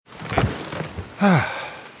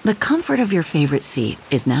The comfort of your favorite seat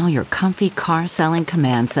is now your comfy car selling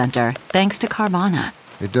command center, thanks to Carvana.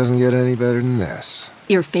 It doesn't get any better than this.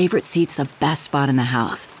 Your favorite seat's the best spot in the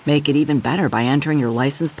house. Make it even better by entering your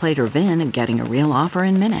license plate or VIN and getting a real offer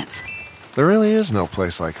in minutes. There really is no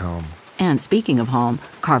place like home. And speaking of home,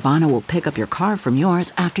 Carvana will pick up your car from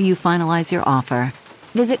yours after you finalize your offer.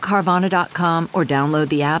 Visit Carvana.com or download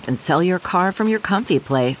the app and sell your car from your comfy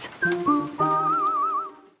place.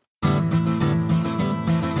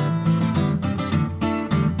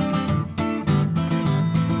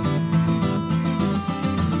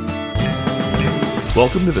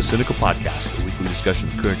 Welcome to the Cynical Podcast, a weekly discussion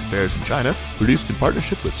of current affairs in China, produced in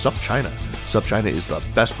partnership with SupChina. SupChina is the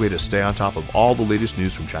best way to stay on top of all the latest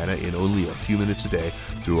news from China in only a few minutes a day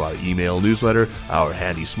through our email newsletter, our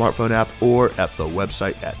handy smartphone app, or at the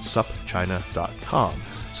website at supchina.com.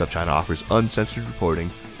 SupChina offers uncensored reporting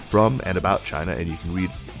from and about China, and you can read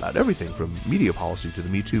about everything from media policy to the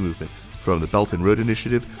Me Too movement, from the Belt and Road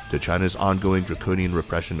Initiative to China's ongoing draconian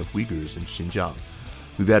repression of Uyghurs in Xinjiang.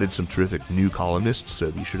 We've added some terrific new columnists,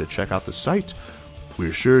 so be sure to check out the site.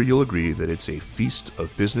 We're sure you'll agree that it's a feast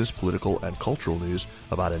of business, political, and cultural news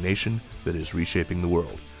about a nation that is reshaping the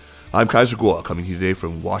world. I'm Kaiser Kuo, coming to you today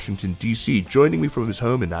from Washington, D.C. Joining me from his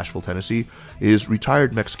home in Nashville, Tennessee, is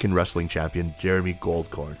retired Mexican wrestling champion Jeremy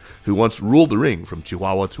Goldkorn, who once ruled the ring from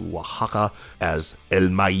Chihuahua to Oaxaca as El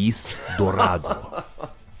Maíz Dorado.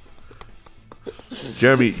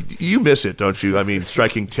 Jeremy, you miss it, don't you? I mean,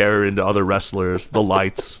 striking terror into other wrestlers, the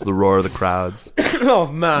lights, the roar of the crowds.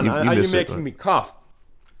 Oh, man, are you making me cough?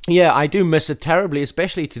 Yeah, I do miss it terribly,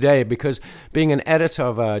 especially today, because being an editor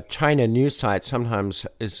of a China news site sometimes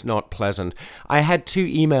is not pleasant. I had two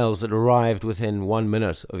emails that arrived within 1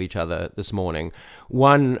 minute of each other this morning.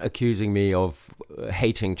 One accusing me of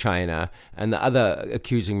hating China, and the other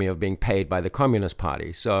accusing me of being paid by the Communist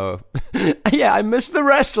Party. So, yeah, I miss the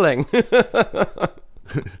wrestling.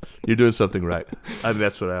 You're doing something right. I mean,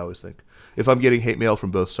 that's what I always think. If I'm getting hate mail from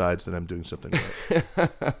both sides, then I'm doing something right.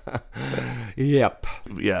 Yep.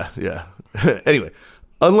 Yeah. Anyway,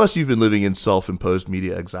 unless you've been living in self-imposed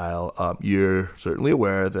media exile, you're certainly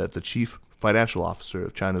aware that the chief financial officer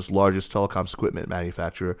of China's largest telecoms equipment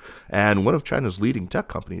manufacturer and one of China's leading tech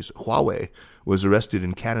companies, Huawei, was arrested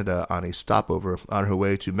in Canada on a stopover on her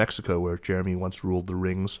way to Mexico, where Jeremy once ruled the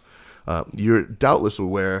rings. You're doubtless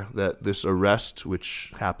aware that this arrest,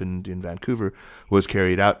 which happened in Vancouver, was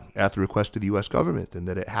carried out at the request of the U.S. government, and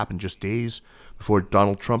that it happened just days before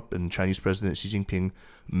Donald Trump and Chinese President Xi Jinping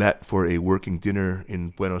met for a working dinner in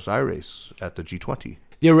Buenos Aires at the G20.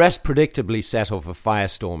 The arrest predictably set off a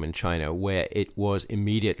firestorm in China, where it was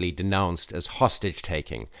immediately denounced as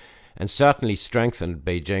hostage-taking, and certainly strengthened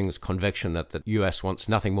Beijing's conviction that the U.S. wants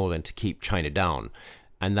nothing more than to keep China down,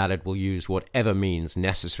 and that it will use whatever means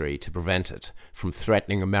necessary to prevent it from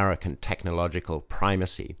threatening American technological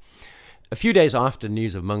primacy. A few days after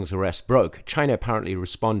news of Meng's arrest broke, China apparently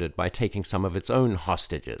responded by taking some of its own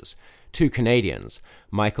hostages. Two Canadians,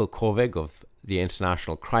 Michael Kovig of the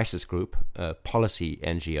International Crisis Group, a policy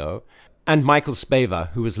NGO, and Michael Spavor,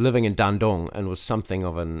 who was living in Dandong and was something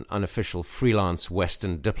of an unofficial freelance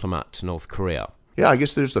Western diplomat to North Korea. Yeah, I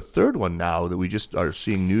guess there's the third one now that we just are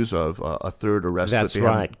seeing news of, a third arrest. That's but they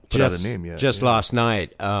right. haven't put out a name yet. Just last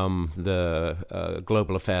night, the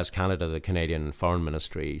Global Affairs Canada, the Canadian Foreign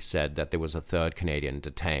Ministry, said that there was a third Canadian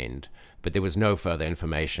detained, but there was no further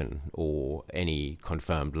information or any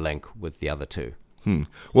confirmed link with the other two.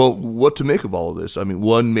 Well, what to make of all of this? I mean,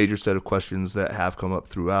 one major set of questions that have come up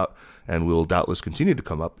throughout and will doubtless continue to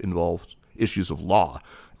come up involves issues of law.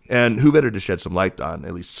 And who better to shed some light on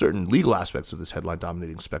at least certain legal aspects of this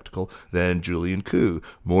headline-dominating spectacle than Julian Koo,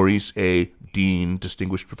 Maurice A. Dean,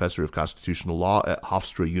 Distinguished Professor of Constitutional Law at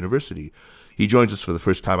Hofstra University. He joins us for the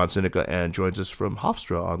first time on Sinica and joins us from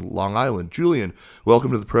Hofstra on Long Island. Julian,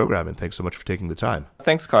 welcome to the program, and thanks so much for taking the time.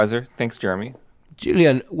 Thanks, Kaiser. Thanks, Jeremy.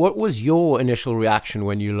 Julian, what was your initial reaction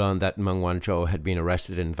when you learned that Meng Wanzhou had been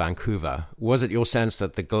arrested in Vancouver? Was it your sense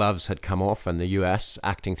that the gloves had come off and the U.S.,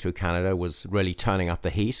 acting through Canada, was really turning up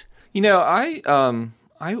the heat? You know,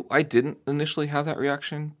 I didn't initially have that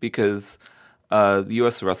reaction because the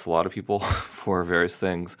U.S. arrests a lot of people for various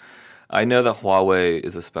things. I know that Huawei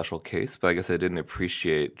is a special case, but I guess I didn't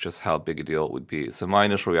appreciate just how big a deal it would be. So my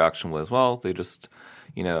initial reaction was, well, they just,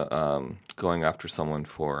 going after someone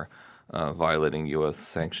for violating U.S.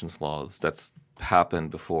 sanctions laws. That's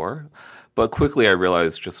happened before. But quickly I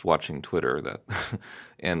realized just watching Twitter that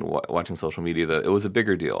and watching social media that it was a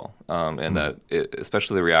bigger deal. And that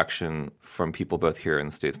especially the reaction from people both here in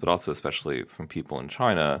the States, but also especially from people in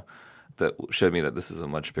China, that showed me that this is a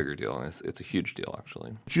much bigger deal, and it's a huge deal,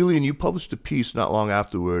 actually. Julian, you published a piece not long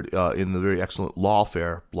afterward in the very excellent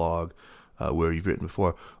Lawfare blog, where you've written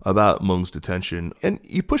before, about Meng's detention. And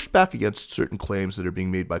you pushed back against certain claims that are being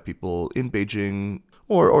made by people in Beijing,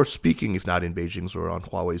 or speaking, if not in Beijing's or on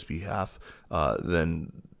Huawei's behalf,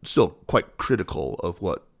 then still quite critical of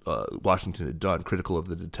what Washington had done, critical of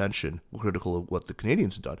the detention, critical of what the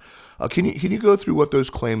Canadians had done. Can you go through what those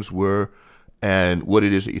claims were and what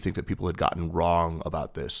it is that you think that people had gotten wrong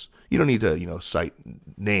about this? You don't need to, cite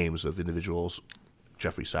names of individuals,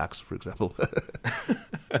 Jeffrey Sachs, for example.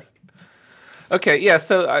 Okay, yeah.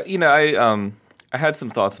 So I had some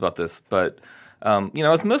thoughts about this, but I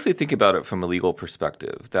was mostly thinking about it from a legal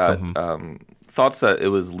perspective. That thoughts that it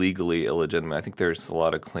was legally illegitimate. I think there's a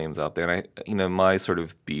lot of claims out there, and my sort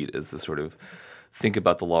of beat is to sort of think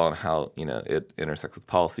about the law and how it intersects with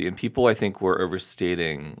policy. And people, I think, were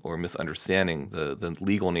overstating or misunderstanding the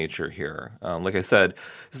legal nature here. Like I said,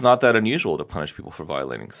 it's not that unusual to punish people for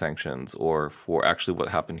violating sanctions or for actually what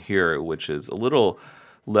happened here, which is a little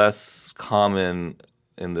less common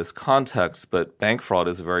in this context, but bank fraud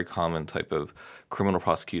is a very common type of criminal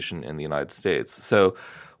prosecution in the United States. So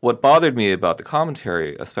what bothered me about the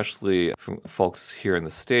commentary, especially from folks here in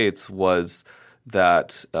the States, was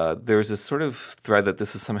that there's this sort of thread that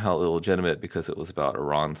this is somehow illegitimate because it was about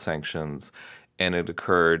Iran sanctions and it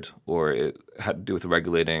occurred, or it had to do with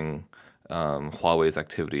regulating Huawei's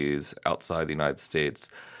activities outside the United States.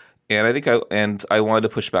 And I think I wanted to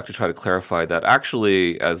push back to try to clarify that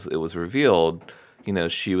actually, as it was revealed,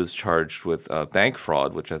 she was charged with bank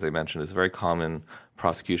fraud, which, as I mentioned, is a very common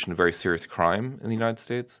prosecution, a very serious crime in the United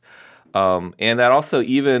States. And that also,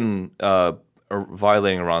 even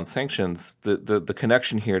violating Iran sanctions, the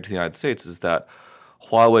connection here to the United States is that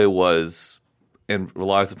Huawei was and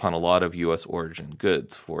relies upon a lot of U.S. origin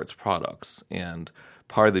goods for its products. And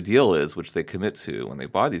part of the deal is, which they commit to when they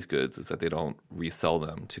buy these goods, is that they don't resell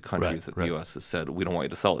them to countries that the U.S. has said, we don't want you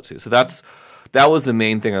to sell it to. So that was the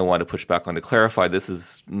main thing I wanted to push back on, to clarify this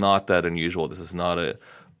is not that unusual. This is not a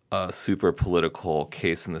super political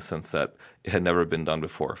case in the sense that it had never been done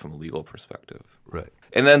before from a legal perspective. Right.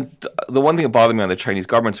 And then the one thing that bothered me on the Chinese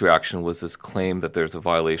government's reaction was this claim that there's a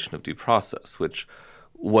violation of due process, which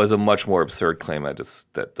was a much more absurd claim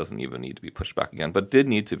that doesn't even need to be pushed back again, but did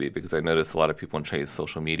need to be, because I noticed a lot of people on Chinese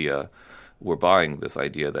social media were buying this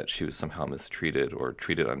idea that she was somehow mistreated or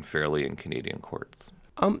treated unfairly in Canadian courts.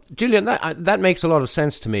 Julian, that makes a lot of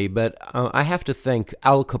sense to me, but I have to think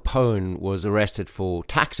Al Capone was arrested for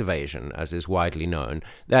tax evasion, as is widely known.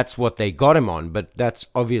 That's what they got him on, but that's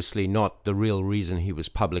obviously not the real reason he was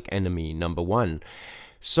public enemy number one.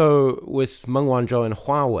 So with Meng Wanzhou and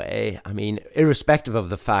Huawei, I mean, irrespective of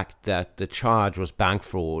the fact that the charge was bank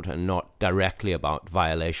fraud and not directly about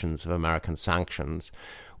violations of American sanctions,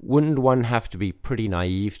 wouldn't one have to be pretty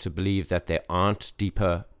naive to believe that there aren't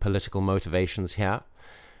deeper political motivations here?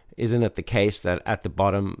 Isn't it the case that at the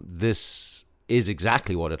bottom, this is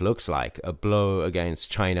exactly what it looks like, a blow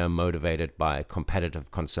against China motivated by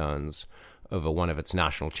competitive concerns over one of its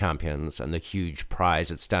national champions and the huge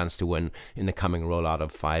prize it stands to win in the coming rollout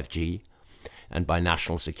of 5G, and by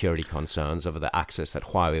national security concerns over the access that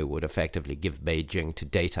Huawei would effectively give Beijing to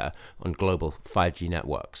data on global 5G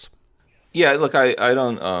networks? Yeah, look, I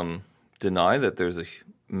don't deny that there's a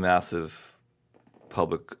massive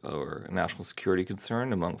public or national security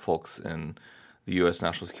concern among folks in the U.S.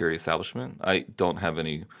 national security establishment. I don't have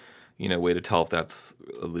any way to tell if that's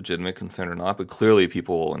a legitimate concern or not, but clearly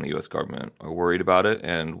people in the U.S. government are worried about it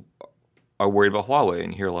and are worried about Huawei,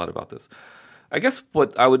 and you hear a lot about this. I guess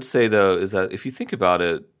what I would say, though, is that if you think about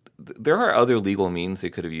it, there are other legal means they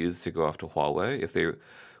could have used to go after Huawei,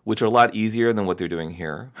 which are a lot easier than what they're doing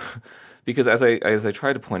here. Because as I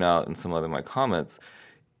tried to point out in some other of my comments,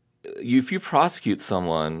 if you prosecute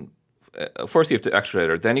someone, first you have to extradite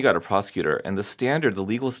her, then you got to prosecute her, and the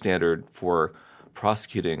legal standard for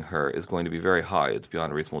prosecuting her is going to be very high. It's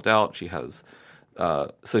beyond a reasonable doubt. She has,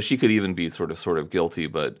 so she could even be sort of guilty,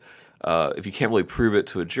 but if you can't really prove it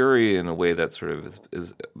to a jury in a way that sort of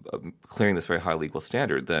is clearing this very high legal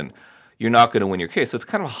standard, then you're not going to win your case. So it's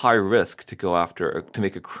kind of a high risk to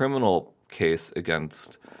make a criminal case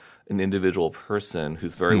against an individual person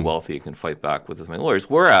who's very wealthy and can fight back with as many lawyers.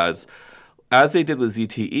 Whereas, as they did with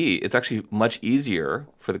ZTE, it's actually much easier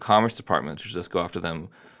for the Commerce Department to just go after them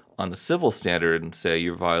on the civil standard and say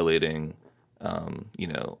you're violating,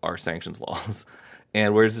 our sanctions laws,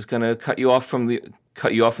 and we're just going to cut you off from the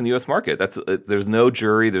U.S. market. There's no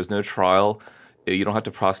jury, there's no trial. You don't have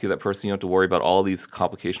to prosecute that person. You don't have to worry about all these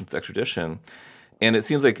complications with extradition. And it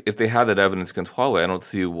seems like if they had that evidence against Huawei, I don't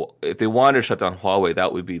see if they wanted to shut down Huawei,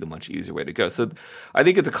 that would be the much easier way to go. So I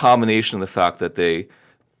think it's a combination of the fact that they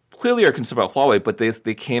clearly are concerned about Huawei, but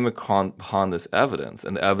they came upon this evidence,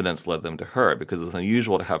 and the evidence led them to her because it's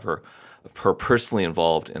unusual to have her personally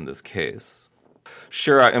involved in this case.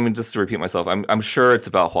 Sure, I mean, just to repeat myself, I'm sure it's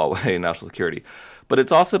about Huawei and national security, but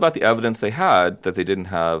it's also about the evidence they had that they didn't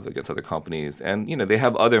have against other companies, and they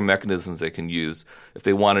have other mechanisms they can use if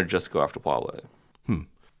they want to just go after Huawei.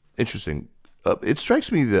 Interesting. It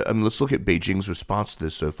strikes me that, let's look at Beijing's response to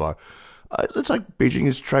this so far. It's like Beijing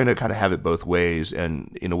is trying to kind of have it both ways,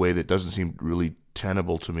 and in a way that doesn't seem really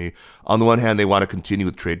tenable to me. On the one hand, they want to continue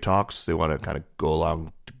with trade talks. They want to kind of go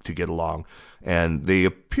along to get along. And they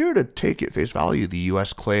appear to take at face value the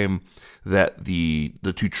U.S. claim that the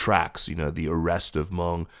two tracks, the arrest of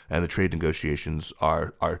Meng and the trade negotiations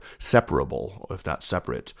are separable, if not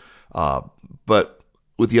separate. But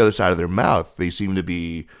with the other side of their mouth, they seem to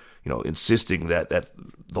be insisting that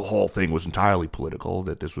the whole thing was entirely political,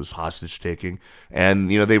 that this was hostage-taking. And,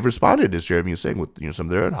 they've responded, as Jeremy was saying, with, some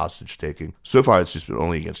of their own hostage-taking. So far, it's just been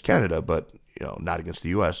only against Canada, but, not against the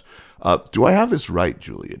U.S. Do I have this right,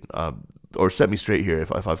 Julian? Or set me straight here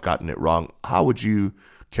if I've gotten it wrong. How would you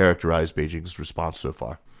characterize Beijing's response so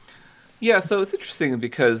far? Yeah, so it's interesting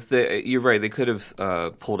because you're right. They could have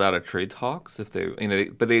pulled out of trade talks if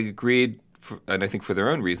but they agreed, and I think for their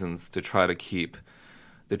own reasons, to try to keep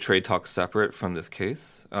the trade talks separate from this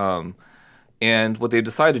case. And what they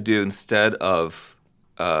decided to do instead of,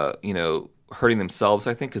 hurting themselves,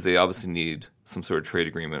 I think, because they obviously need some sort of trade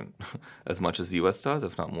agreement as much as the U.S. does,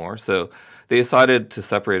 if not more. So they decided to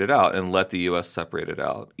separate it out and let the U.S. separate it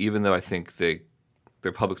out, even though I think their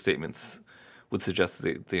public statements would suggest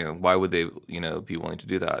that why would they be willing to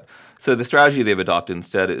do that? So the strategy they've adopted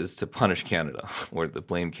instead is to punish Canada, or the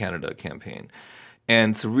Blame Canada campaign,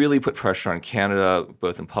 and to really put pressure on Canada,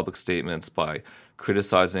 both in public statements by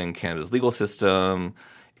criticizing Canada's legal system,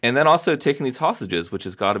 and then also taking these hostages, which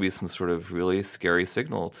has got to be some sort of really scary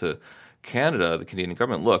signal to Canada, the Canadian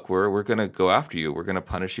government. Look, we're going to go after you. We're going to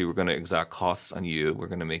punish you. We're going to exact costs on you. We're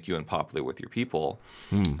going to make you unpopular with your people.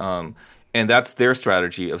 And that's their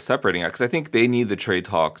strategy of separating it, because I think they need the trade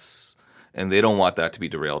talks, and they don't want that to be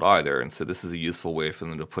derailed either. And so this is a useful way for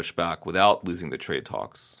them to push back without losing the trade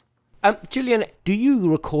talks. Julian, do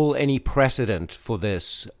you recall any precedent for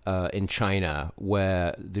this in China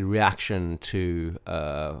where the reaction to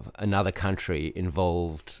another country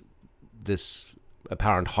involved this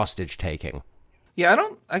apparent hostage-taking? Yeah,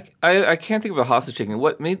 I can't think of a hostage-taking.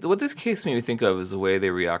 What this case made me think of is the way they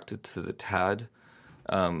reacted to the THAAD,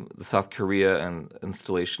 the South Korea and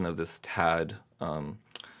installation of this THAAD,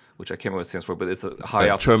 which I can't remember what it stands for, but it's a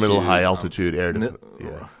high-altitude... Terminal high-altitude air defense.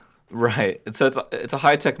 Right. So it's a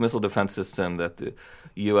high-tech missile defense system that the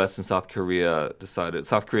U.S. and South Korea decided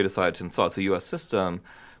to install. It's a U.S. system,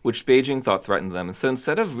 which Beijing thought threatened them. And so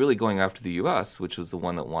instead of really going after the U.S., which was the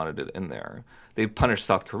one that wanted it in there, they punished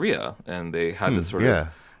South Korea, and they had this sort of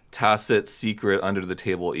tacit, secret,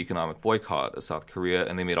 under-the-table economic boycott of South Korea,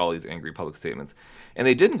 and they made all these angry public statements. And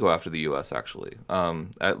they didn't go after the U.S., actually,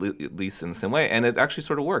 at least in the same way. And it actually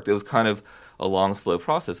sort of worked. It was kind of a long, slow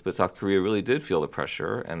process, but South Korea really did feel the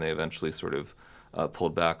pressure, and they eventually sort of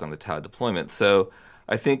pulled back on the THAAD deployment. So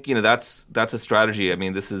I think that's a strategy. I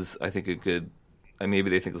mean, this is, I think, a good – maybe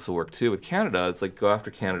they think this will work too with Canada. It's like go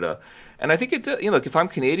after Canada. And I think look, if I'm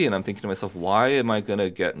Canadian, I'm thinking to myself, why am I going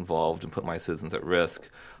to get involved and put my citizens at risk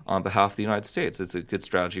on behalf of the United States? It's a good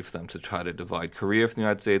strategy for them to try to divide Korea from the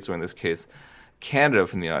United States, or in this case, Canada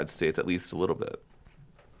from the United States, at least a little bit.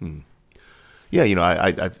 Yeah,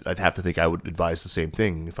 I'd have to think I would advise the same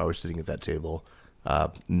thing if I were sitting at that table.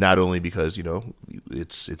 Not only because,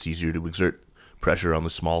 it's easier to exert pressure on the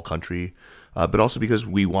small country, but also because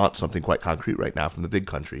we want something quite concrete right now from the big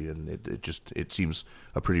country, and it seems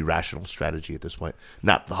a pretty rational strategy at this point.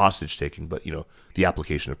 Not the hostage taking, but the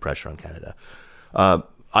application of pressure on Canada.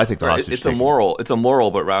 I think the hostage it's a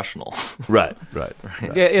moral but rational. Right.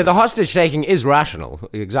 Yeah, the hostage taking is rational.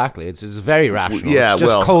 Exactly, it's very rational. Yeah, it's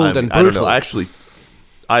just cold and brutal. I don't know. Actually,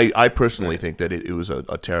 I personally think that it was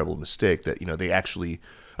a terrible mistake that they actually.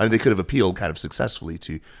 I mean, they could have appealed kind of successfully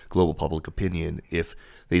to global public opinion if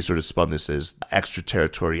they sort of spun this as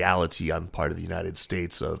extraterritoriality on the part of the United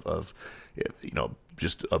States of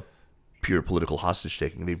just a pure political hostage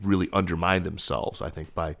taking. They've really undermined themselves, I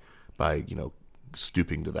think, by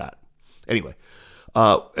stooping to that. Anyway,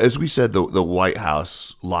 as we said, the White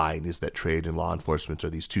House line is that trade and law enforcement are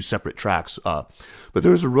these two separate tracks. But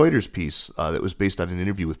there was a Reuters piece that was based on an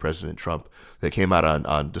interview with President Trump that came out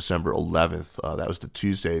on December 11th. That was the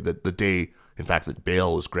Tuesday, the day, in fact, that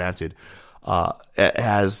bail was granted. It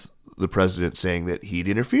has the president saying that he'd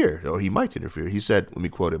interfere or he might interfere. He said, let me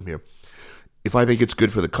quote him here, "If I think it's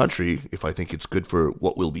good for the country, if I think it's good for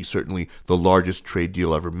what will be certainly the largest trade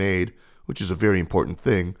deal ever made, which is a very important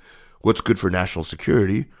thing, what's good for national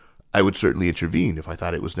security, I would certainly intervene if I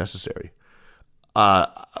thought it was necessary."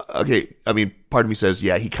 Okay, I mean, part of me says,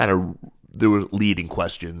 yeah, there were leading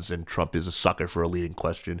questions, and Trump is a sucker for a leading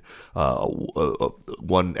question.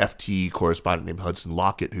 One FT correspondent named Hudson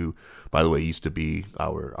Lockett, who, by the way, used to be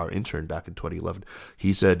our intern back in 2011,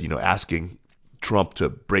 he said, asking Trump to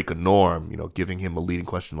break a norm, giving him a leading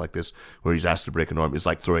question like this, where he's asked to break a norm, is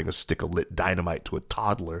like throwing a stick of lit dynamite to a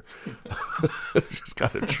toddler. It's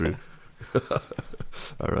kind of true.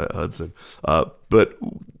 All right, Hudson. But,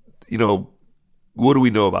 what do we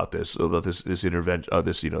know about this intervention?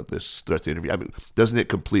 This threat to intervene. I mean, doesn't it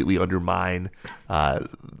completely undermine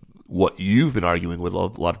what you've been arguing with? A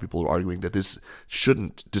lot of people are arguing that this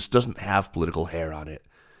doesn't have political hair on it.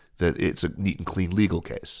 That it's a neat and clean legal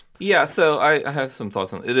case. Yeah, so I have some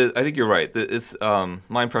thoughts on it. I think you're right. It's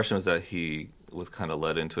my impression was that he was kind of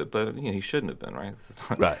led into it, but he shouldn't have been, right?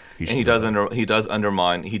 Right. He does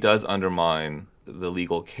undermine the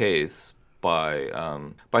legal case by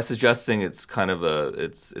suggesting it's kind of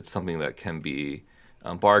it's something that can be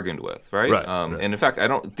bargained with, right? Right, And in fact, I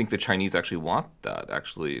don't think the Chinese actually want that,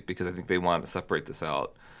 because I think they want to separate this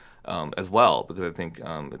out as well, because I think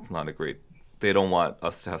it's not a great. They don't want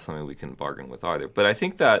us to have something we can bargain with either. But I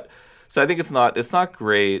think that. So I think it's not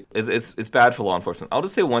great. It's bad for law enforcement. I'll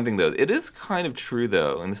just say one thing though. It is kind of true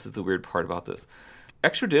though, and this is the weird part about this.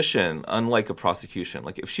 Extradition, unlike a prosecution,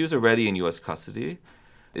 like if she was already in U.S. custody,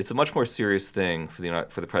 it's a much more serious thing for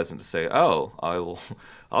the president to say, "Oh,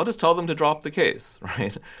 I'll just tell them to drop the case,"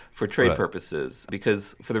 right, for trade purposes,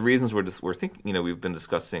 because for the reasons we're thinking, we've been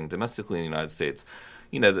discussing domestically in the United States,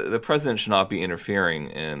 the president should not be interfering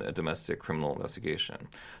in a domestic criminal investigation.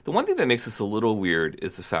 The one thing that makes this a little weird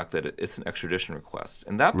is the fact that it's an extradition request,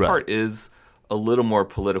 and that part is a little more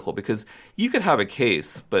political, because you could have a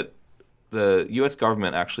case, but the U.S.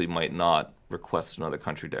 government actually might not request another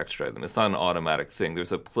country to extradite them. It's not an automatic thing.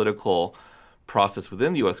 There's a political process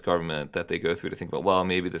within the U.S. government that they go through to think about, well,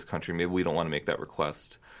 maybe this country, maybe we don't want to make that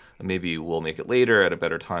request. Maybe we'll make it later at a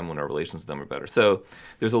better time when our relations with them are better. So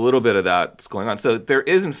there's a little bit of that's going on. So there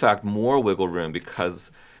is, in fact, more wiggle room,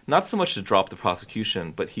 because not so much to drop the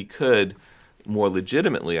prosecution, but he could more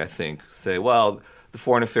legitimately, I think, say, well, the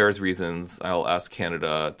foreign affairs reasons, I'll ask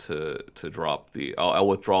Canada to drop I'll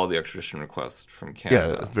withdraw the extradition request from Canada.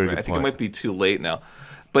 Yeah, that's a very good I think point. It might be too late now.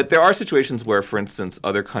 But there are situations where, for instance,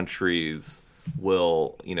 other countries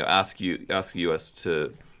will, ask the U.S.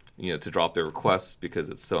 to drop their requests because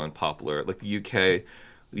it's so unpopular. Like the UK,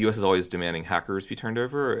 the U.S. is always demanding hackers be turned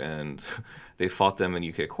over, and they fought them in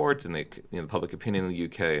UK courts, and the public opinion in the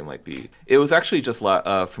UK might be. It was actually just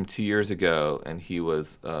from 2 years ago, and he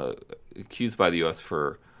was accused by the U.S.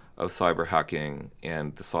 of cyber hacking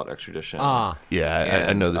and sought extradition. Yeah,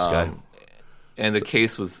 I know this guy. And the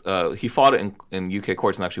case was, he fought it in UK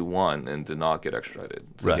courts and actually won and did not get extradited.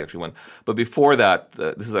 So he actually won. But before that,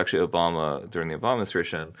 this is actually during the Obama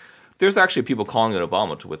administration, there's actually people calling on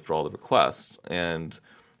Obama to withdraw the request. And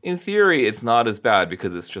in theory, it's not as bad,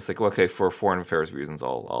 because it's just like, okay, for foreign affairs reasons,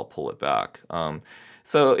 I'll pull it back.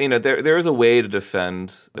 So, there is a way to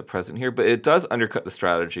defend the president here, but it does undercut the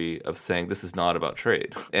strategy of saying this is not about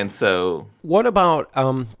trade. And so, what about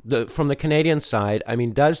from the Canadian side? I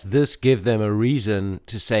mean, does this give them a reason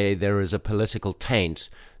to say there is a political taint,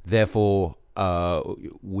 therefore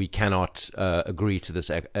we cannot agree to this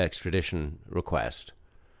extradition request?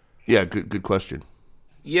 Yeah, good question.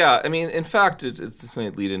 Yeah, I mean, in fact, this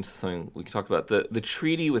might lead into something we can talk about. The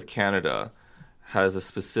treaty with Canada has a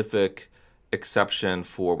specific exception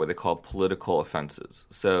for what they call political offenses.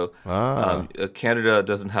 So Canada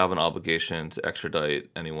doesn't have an obligation to extradite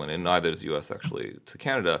anyone, and neither does the U.S. actually, to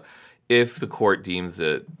Canada, if the court deems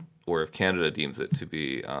it, or if Canada deems it to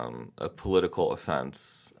be a political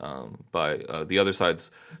offense by the other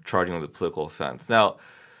side's charging with a political offense. Now,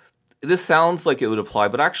 this sounds like it would apply,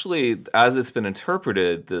 but actually, as it's been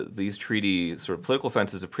interpreted, these treaty sort of political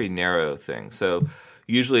offense is a pretty narrow thing. So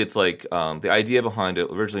usually it's like the idea behind it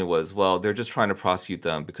originally was, well, they're just trying to prosecute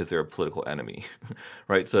them because they're a political enemy,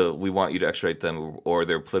 right? So we want you to extradite them, or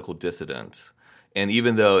they're a political dissident. And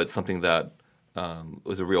even though it's something that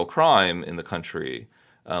was a real crime in the country,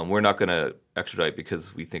 we're not going to extradite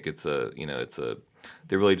because we think it's a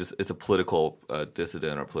political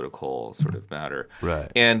dissident or political sort of matter.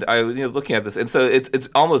 Right. And I looking at this, and so it's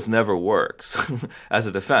almost never works as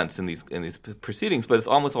a defense in these proceedings, but it's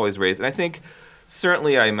almost always raised. And I think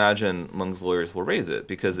certainly I imagine Meng's lawyers will raise it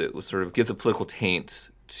because it was sort of gives a political taint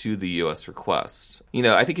to the U.S. request.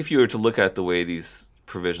 I think if you were to look at the way these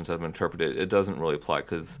provisions have been interpreted, it doesn't really apply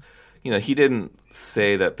because, he didn't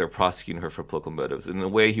say that they're prosecuting her for political motives. In a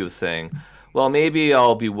way, he was saying, well, maybe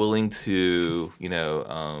I'll be willing to, in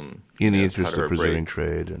the interest of preserving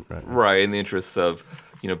trade. And, right, in the interest of,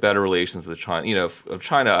 better relations with China. Of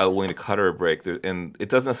China, I'm willing to cut her a break. And it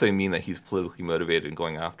doesn't necessarily mean that he's politically motivated in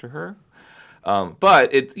going after her.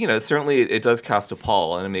 But it, certainly it does cast a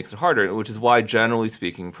pall and it makes it harder, which is why, generally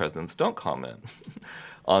speaking, presidents don't comment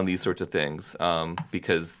on these sorts of things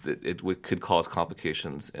because it could cause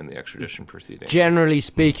complications in the extradition proceeding. Generally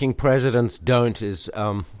speaking, presidents don't is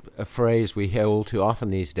a phrase we hear all too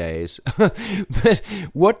often these days. But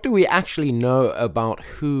what do we actually know about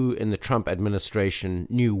who in the Trump administration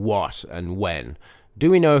knew what and when?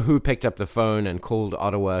 Do we know who picked up the phone and called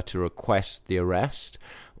Ottawa to request the arrest?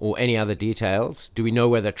 Or any other details? Do we know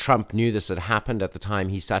whether Trump knew this had happened at the time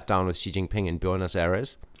he sat down with Xi Jinping in Buenos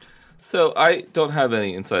Aires? So I don't have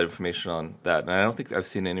any inside information on that, and I don't think I've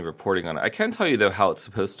seen any reporting on it. I can tell you, though, how it's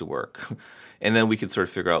supposed to work, and then we can sort of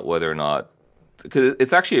figure out whether or not – because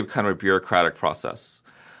it's actually a kind of a bureaucratic process.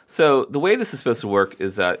 So the way this is supposed to work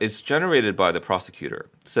is that it's generated by the prosecutor.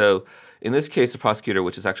 So in this case, the prosecutor,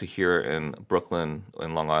 which is actually here in Brooklyn,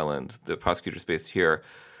 in Long Island, the prosecutor's based here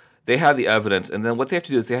 – they have the evidence, and then what they have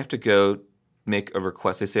to do is they have to go make a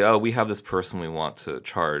request. They say, we have this person we want to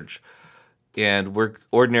charge. And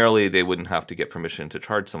ordinarily they wouldn't have to get permission to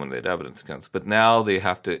charge someone they had evidence against. But now they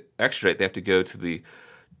have to extradite. They have to go to the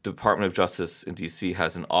Department of Justice in D.C.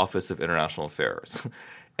 has an Office of International Affairs.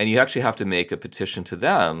 And you actually have to make a petition to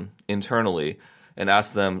them internally and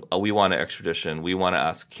ask them, we want an extradition. We want to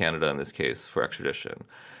ask Canada in this case for extradition.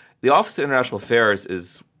 The Office of International Affairs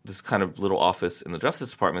is this kind of little office in the Justice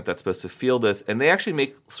Department that's supposed to field this, and they actually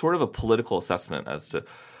make sort of a political assessment as to,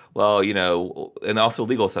 and also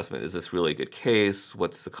legal assessment. Is this really a good case?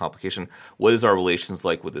 What's the complication? What is our relations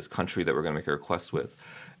like with this country that we're going to make a request with?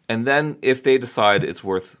 And then if they decide it's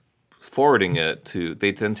worth forwarding it to,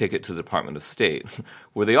 they then take it to the Department of State,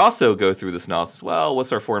 where they also go through this analysis. Well,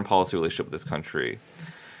 what's our foreign policy relationship with this country?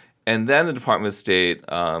 And then the Department of State,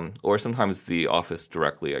 or sometimes the office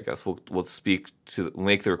directly, I guess, will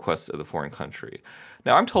make the request of the foreign country.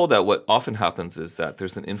 Now, I'm told that what often happens is that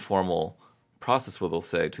there's an informal process where they'll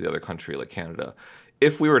say to the other country, like Canada,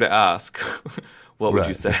 if we were to ask, what would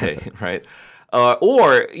you say, right?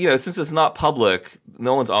 Or, since it's not public,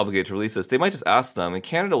 no one's obligated to release this. They might just ask them, and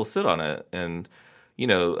Canada will sit on it, and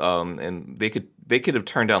and they could have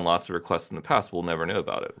turned down lots of requests in the past. We'll never know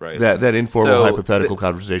about it, right? That informal hypothetical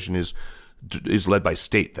conversation is led by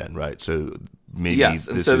state, then, right? So maybe yes.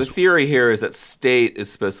 And so the theory here is that state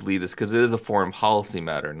is supposed to lead this because it is a forein policy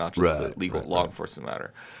matter, not just a legal law enforcement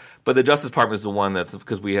matter. But the Justice Department is the one that's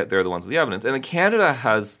because they're the ones with the evidence, and then Canada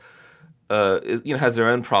has their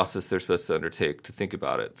own process they're supposed to undertake to think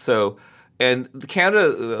about it. So. And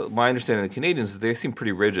Canada, my understanding of the Canadians is they seem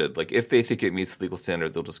pretty rigid. Like if they think it meets the legal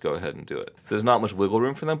standard, they'll just go ahead and do it. So there's not much wiggle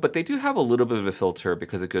room for them. But they do have a little bit of a filter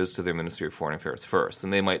because it goes to their Ministry of Foreign Affairs first.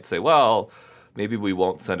 And they might say, well, maybe we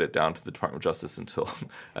won't send it down to the Department of Justice until,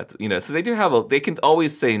 So they do have they can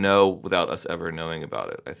always say no without us ever knowing about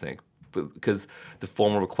it, I think. Because the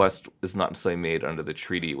formal request is not necessarily made under the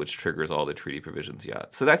treaty, which triggers all the treaty provisions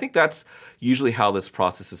yet. So I think that's usually how this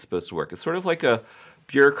process is supposed to work. It's sort of like a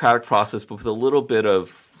bureaucratic process, but with a little bit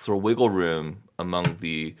of sort of wiggle room among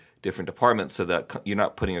the different departments so that you're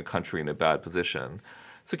not putting a country in a bad position.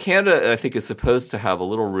 So Canada, I think, is supposed to have a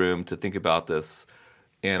little room to think about this,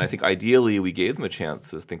 and I think ideally we gave them a chance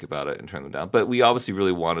to think about it and turn them down. But we obviously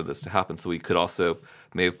really wanted this to happen, so we could also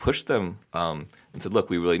may have pushed them and said, look,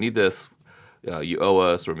 we really need this. You owe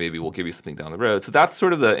us, or maybe we'll give you something down the road. So that's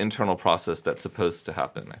sort of the internal process that's supposed to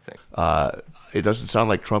happen, I think. It doesn't sound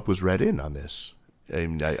like Trump was read in on this.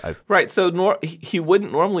 Right. So he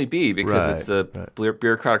wouldn't normally be because it's a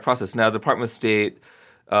bureaucratic process. Now, the Department of State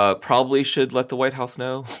probably should let the White House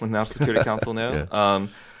know, or the National Security Council know.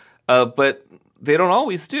 Yeah. But they don't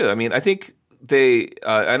always do. I mean, I think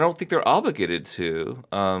I don't think they're obligated to.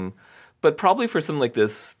 But probably for something like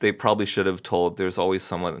this, they probably should have told. There's always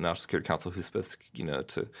someone at the National Security Council who's supposed to,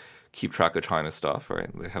 to keep track of China stuff, right?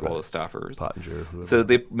 They have all the staffers. Pottinger, whoever. So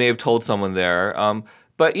they may have told someone there.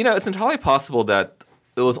 But, it's entirely possible that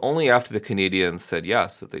it was only after the Canadians said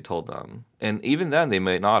yes that they told them. And even then, they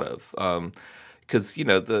may not have. Because,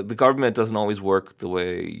 the government doesn't always work the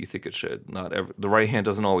way you think it should. The right hand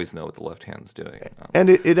doesn't always know what the left hand's doing.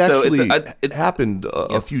 And it actually happened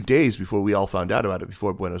a few days before we all found out about it,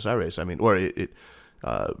 before Buenos Aires. I mean, or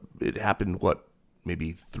it happened,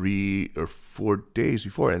 maybe 3 or 4 days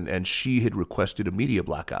before. And she had requested a media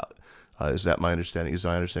blackout. Is that my understanding? Is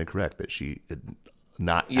my understanding correct, that she had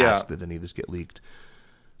not Yeah. ask that any of this get leaked.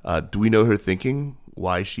 Do we know her thinking?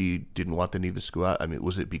 Why she didn't want any of this to go out? I mean,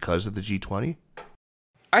 was it because of the G20?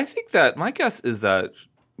 I think that my guess is that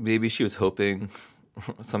maybe she was hoping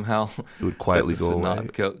somehow It would quietly that this go would away.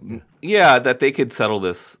 not go. Yeah, that they could settle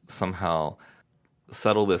this somehow,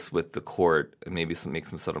 settle this with the court, and maybe make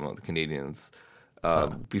some settlement with the Canadians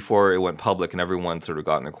before it went public, and everyone sort of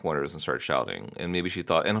got in their corners and started shouting. And maybe she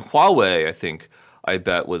thought, and Huawei, I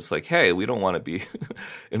bet was like, hey, we don't want to be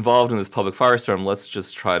involved in this public firestorm. Let's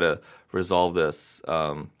just try to resolve this.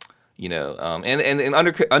 And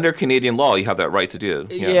under Canadian law, you have that right to do.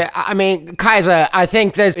 Yeah, I mean, Kaiser, I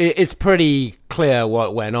think it's pretty clear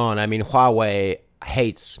what went on. I mean, Huawei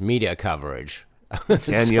hates media coverage.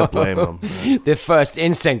 Can you blame them? The first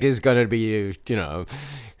instinct is going to be,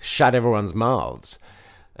 shut everyone's mouths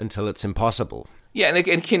until it's impossible. Yeah,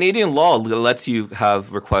 and Canadian law lets you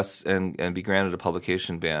have requests and be granted a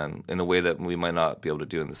publication ban in a way that we might not be able to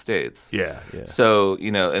do in the States. Yeah. So,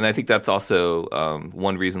 and I think that's also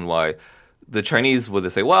one reason why the Chinese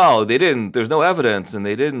would say, well, there's no evidence, and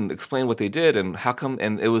they didn't explain what they did, and how come,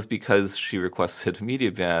 and it was because she requested a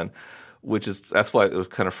media ban, that's why it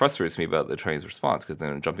kind of frustrates me about the Chinese response, because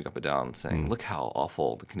they're jumping up and down saying, look how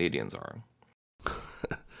awful the Canadians are.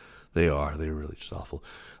 They are. They're really just awful.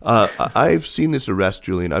 I've seen this arrest,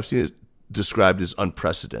 Julian. I've seen it described as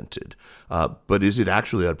unprecedented. But is it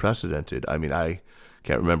actually unprecedented? I mean, I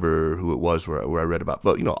can't remember who it was where I read about.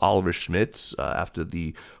 But, Oliver Schmitz, after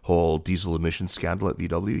the whole diesel emissions scandal at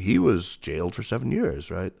VW, he was jailed for 7 years,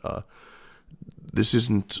 right? This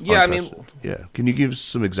isn't unprecedented. Yeah. Can you give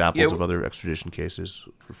some examples of other extradition cases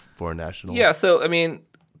for foreign nationals? Yeah, so, I mean,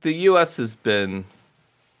 the U.S. has been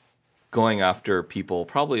going after people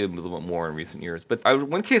probably a little bit more in recent years. But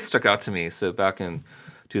one case stuck out to me. So back in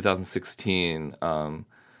 2016, the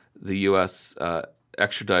U.S.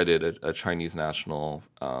 Extradited a Chinese national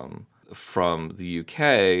from the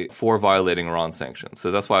UK for violating Iran sanctions.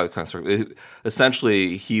 So that's why I kind of started.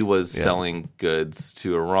 Essentially, he was selling goods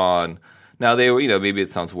to Iran. Now they were, maybe it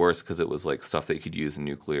sounds worse because it was like stuff that you could use in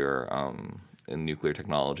nuclear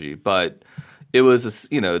technology, but it was,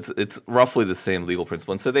 it's roughly the same legal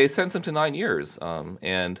principle. And so they sentenced him to 9 years,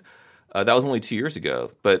 and that was only 2 years ago.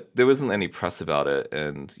 But there wasn't any press about it,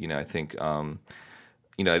 and I think, and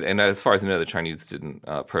as far as I know, the Chinese didn't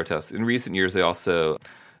protest. In recent years, they also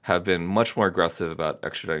have been much more aggressive about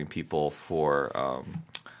extraditing people for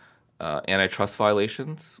antitrust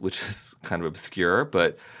violations, which is kind of obscure,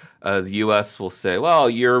 but the U.S. will say, well,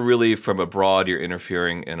 you're really from abroad, you're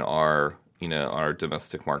interfering in our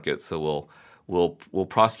domestic market, so we'll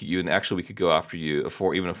prosecute you, and actually we could go after you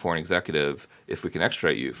for even a foreign executive if we can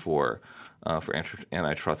extradite you for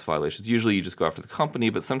antitrust violations. Usually you just go after the company,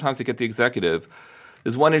 but sometimes they get the executive.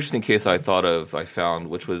 There's one interesting case I found,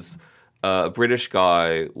 which was a British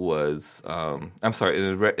guy an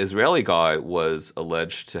Israeli guy was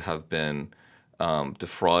alleged to have been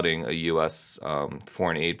defrauding a U.S.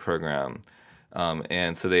 Foreign aid program.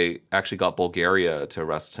 And so they actually got Bulgaria to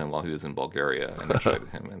arrest him while he was in Bulgaria, and they tried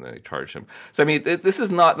him and they charged him. So I mean, this is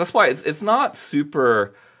not. That's why it's not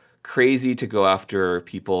super crazy to go after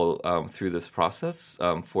people through this process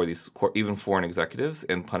for these even foreign executives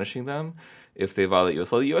and punishing them if they violate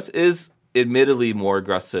U.S. law. The U.S. is admittedly more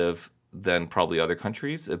aggressive than probably other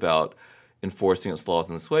countries about enforcing its laws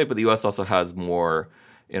in this way, but the U.S. also has more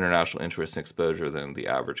international interest and exposure than the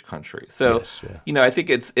average country. So, Yes, yeah. I think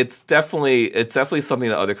it's definitely something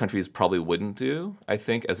that other countries probably wouldn't do, I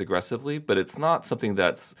think, as aggressively, but it's not something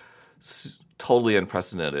that's totally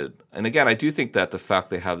unprecedented. And again, I do think that the fact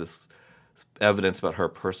they have this evidence about her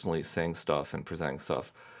personally saying stuff and presenting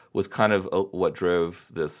stuff was kind of what drove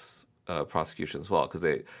this prosecution as well, because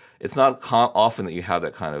it's not often that you have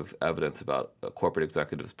that kind of evidence about a corporate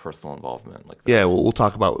executive's personal involvement like that. Yeah, we'll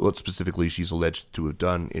talk about what specifically she's alleged to have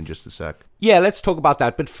done in just a sec. Yeah, let's talk about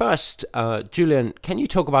that. But first, Julian, can you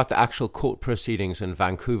talk about the actual court proceedings in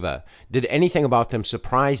Vancouver? Did anything about them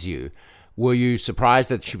surprise you? Were you surprised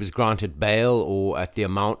that she was granted bail or at the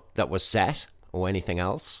amount that was set or anything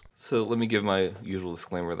else? So let me give my usual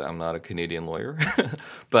disclaimer that I'm not a Canadian lawyer,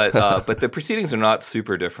 but the proceedings are not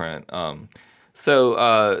super different. They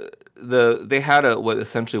had what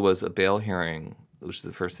essentially was a bail hearing, which is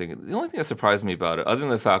the first thing. The only thing that surprised me about it, other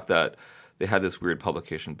than the fact that they had this weird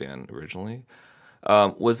publication ban originally,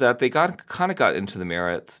 was that they got into the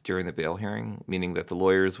merits during the bail hearing, meaning that the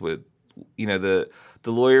lawyers would, the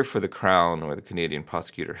lawyer for the Crown or the Canadian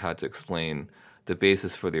prosecutor had to explain the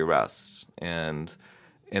basis for the arrest, and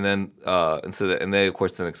they of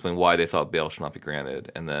course then explained why they thought bail should not be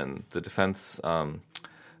granted, and then the defense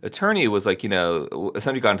attorney was like,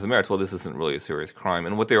 essentially got into the merits. Well, this isn't really a serious crime,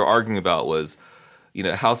 and what they were arguing about was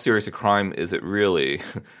how serious a crime is it really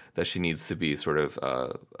that she needs to be sort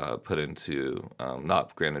of put into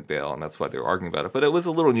not granted bail, and that's why they were arguing about it. But it was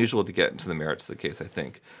a little unusual to get into the merits of the case, I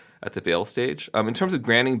think, at the bail stage. In terms of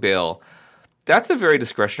granting bail, that's a very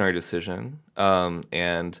discretionary decision,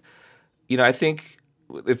 and I think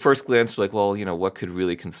at first glance, like, well, what could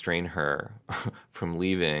really constrain her from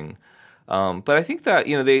leaving? But I think that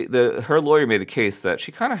her lawyer made the case that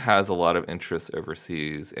she kind of has a lot of interests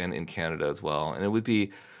overseas and in Canada as well, and it would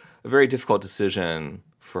be a very difficult decision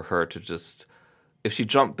for her to just, if she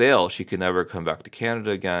jumped bail, she could never come back to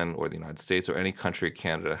Canada again, or the United States, or any country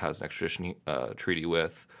Canada has an extradition treaty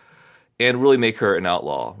with, and really make her an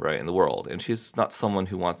outlaw, right, in the world. And she's not someone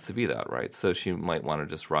who wants to be that, right? So she might want to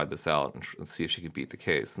just ride this out and see if she can beat the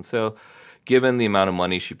case. And so, given the amount of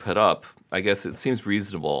money she put up, I guess it seems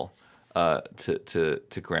reasonable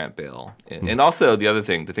to grant bail. And also, the other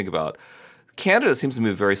thing to think about, Canada seems to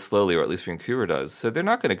move very slowly, or at least Vancouver does. So they're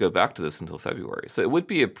not going to go back to this until February. So it would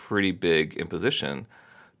be a pretty big imposition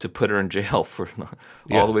to put her in jail for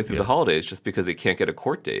all the way through the holidays just because they can't get a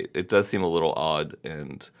court date. It does seem a little odd,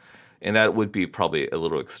 and that would be probably a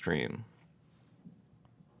little extreme.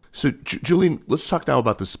 So, Julian, let's talk now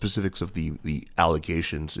about the specifics of the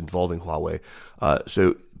allegations involving Huawei.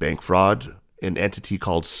 So, bank fraud, an entity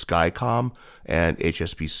called Skycom, and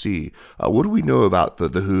HSBC. What do we know about the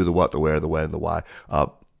who, the what, the where, the when, the why?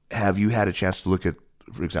 Have you had a chance to look at,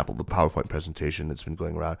 for example, the PowerPoint presentation that's been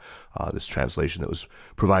going around, this translation that was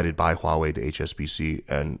provided by Huawei to HSBC,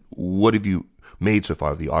 and what have you made so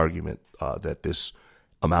far of the argument that this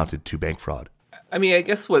amounted to bank fraud? I mean, I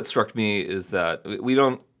guess what struck me is that we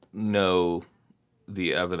don't know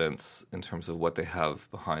the evidence in terms of what they have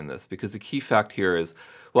behind this, because the key fact here is,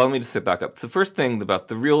 well, let me just sit back up. So the first thing about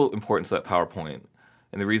the real importance of that PowerPoint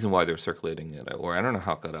and the reason why they're circulating it, or I don't know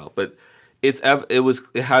how it got out, but it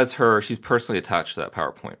has her, she's personally attached to that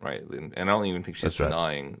PowerPoint, right? And I don't even think she's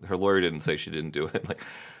denying. Her lawyer didn't say she didn't do it.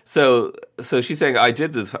 So she's saying, I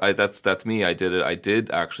did this, that's me, I did it. I did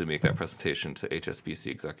actually make that presentation to HSBC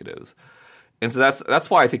executives. And so that's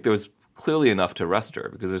why I think there was clearly enough to arrest her,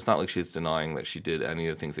 because it's not like she's denying that she did any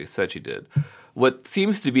of the things they said she did. What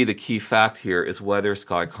seems to be the key fact here is whether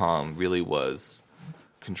Skycom really was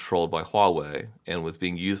controlled by Huawei and was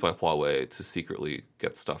being used by Huawei to secretly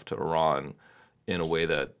get stuff to Iran in a way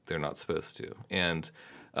that they're not supposed to. And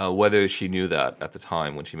whether she knew that at the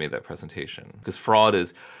time when she made that presentation. Because fraud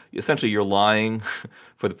is essentially you're lying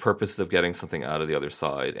for the purposes of getting something out of the other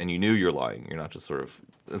side, and you knew you're lying. You're not just sort of...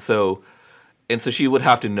 And so she would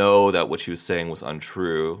have to know that what she was saying was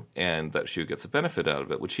untrue and that she would get some benefit out of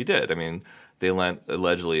it, which she did. I mean, they lent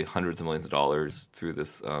allegedly hundreds of millions of dollars through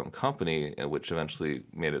this company, which eventually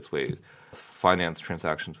made its way finance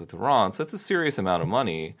transactions with Iran. So it's a serious amount of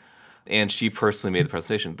money. And she personally made the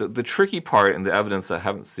presentation. The tricky part and the evidence that I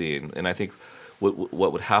haven't seen, and I think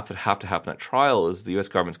what would have to happen at trial, is the U.S.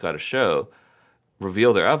 government's got to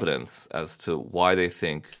reveal their evidence as to why they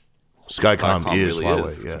think Skycom is really Huawei,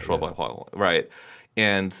 is controlled by Huawei, right?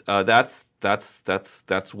 And that's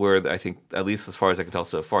where I think, at least as far as I can tell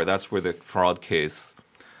so far, that's where the fraud case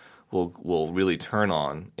will really turn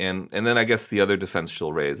on. And then I guess the other defense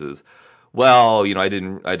she'll raise is, well, I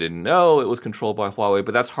didn't know it was controlled by Huawei,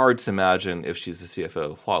 but that's hard to imagine if she's the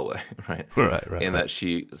CFO of Huawei, right? Right. And that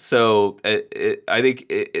so I think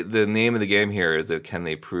the name of the game here is that can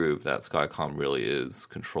they prove that Skycom really is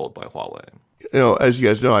controlled by Huawei? As you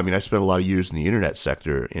guys know, I mean, I spent a lot of years in the internet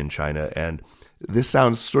sector in China, and this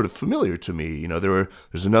sounds sort of familiar to me.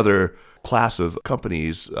 There's another class of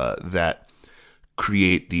companies that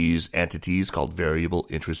create these entities called variable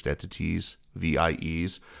interest entities,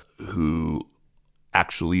 VIEs, who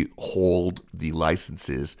actually hold the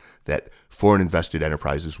licenses that foreign invested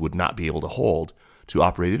enterprises would not be able to hold to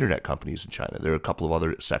operate internet companies in China. There are a couple of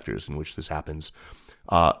other sectors in which this happens.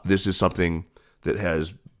 This is something that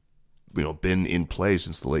has been in play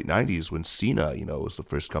since the late 90s when Sina, was the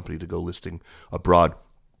first company to go listing abroad.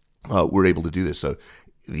 We're able to do this. So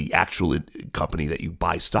the actual company that you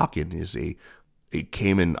buy stock in is a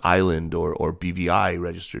Cayman Island or BVI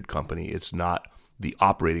registered company. It's not the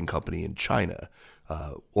operating company in China,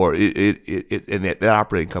 and that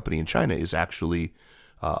operating company in China is actually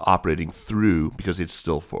operating through, because it's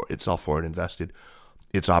all foreign invested.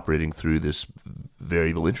 It's operating through this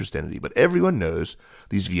variable interest entity. But everyone knows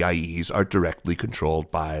these VIEs are directly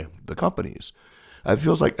controlled by the companies. It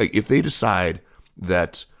feels like if they decide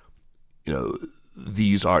that,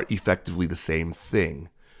 these are effectively the same thing,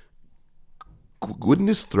 wouldn't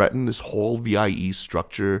this threaten this whole VIE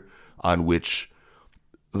structure on which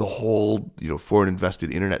the whole, foreign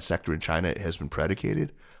invested internet sector in China has been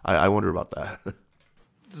predicated? I wonder about that.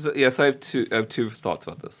 Yes, I have two thoughts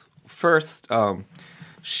about this. First,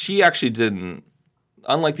 she actually didn't.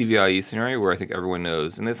 Unlike the VIE scenario, where I think everyone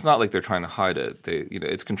knows, and it's not like they're trying to hide it.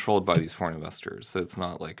 It's controlled by these foreign investors, so it's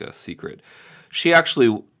not like a secret. She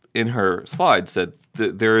actually, in her slide, said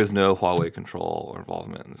that there is no Huawei control or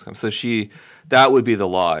involvement in this company. So that would be the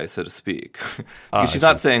lie, so to speak. She's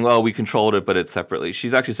not saying, well, we controlled it, but it's separately.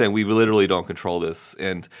 She's actually saying we literally don't control this.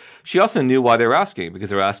 And she also knew why they were asking, because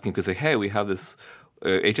they were asking because, hey, we have this.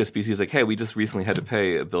 HSBC is like, hey, we just recently had to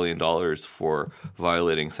pay $1 billion for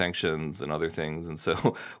violating sanctions and other things. And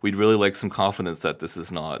so we'd really like some confidence that this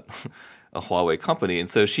is not a Huawei company. And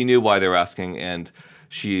so she knew why they were asking, and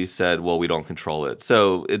she said, well, we don't control it.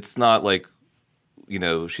 So it's not like,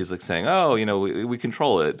 she's like saying, oh, we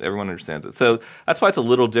control it. Everyone understands it. So that's why it's a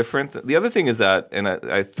little different. The other thing is that, and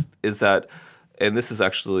this is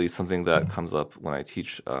actually something that comes up when I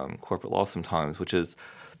teach corporate law sometimes, which is,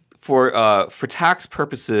 for tax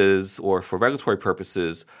purposes or for regulatory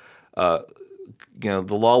purposes, the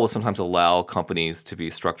law will sometimes allow companies to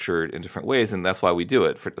be structured in different ways, and that's why we do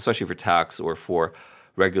it, especially for tax or for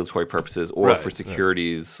regulatory purposes or for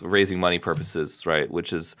securities, raising money purposes, right?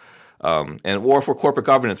 Which is or for corporate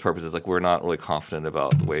governance purposes, like we're not really confident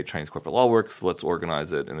about the way Chinese corporate law works, so let's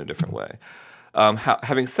organize it in a different way.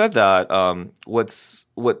 Having said that,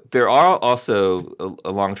 there are also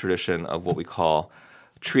a long tradition of what we call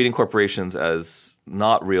treating corporations as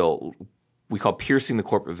not real. We call piercing the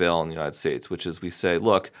corporate veil in the United States, which is we say,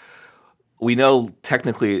 look, we know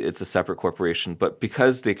technically it's a separate corporation, but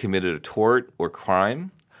because they committed a tort or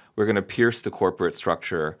crime, we're going to pierce the corporate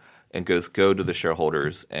structure and go to the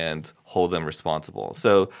shareholders and hold them responsible.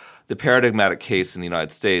 So the paradigmatic case in the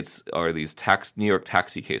United States are these New York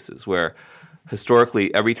taxi cases where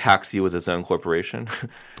historically, every taxi was its own corporation,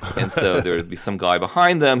 and so there would be some guy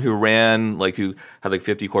behind them who who had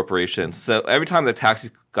 50 corporations. So every time the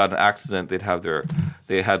taxi got in an accident,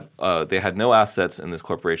 they had no assets in this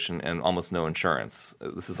corporation and almost no insurance.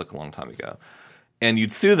 This is like a long time ago, and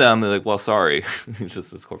you'd sue them. They're like, "Well, sorry, it's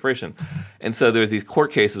just this corporation." And so there's these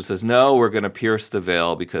court cases that says, "No, we're going to pierce the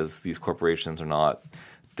veil because these corporations are not."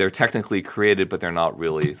 They're technically created, but they're not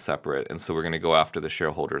really separate. And so we're going to go after the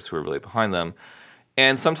shareholders who are really behind them.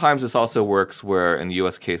 And sometimes this also works where in the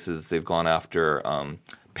U.S. cases, they've gone after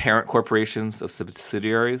parent corporations of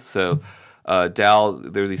subsidiaries. So Dow,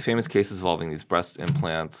 there are these famous cases involving these breast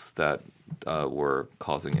implants that were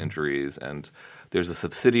causing injuries. And there's a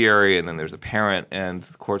subsidiary and then there's a parent. And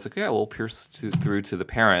the court's like, yeah, we'll pierce through to the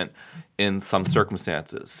parent in some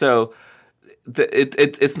circumstances. So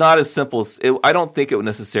it's not as simple. I don't think it would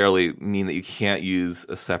necessarily mean that you can't use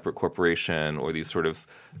a separate corporation or these sort of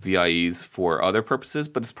VIEs for other purposes,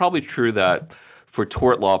 but it's probably true that for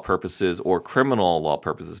tort law purposes or criminal law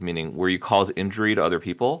purposes, meaning where you cause injury to other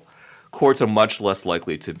people, courts are much less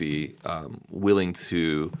likely to be willing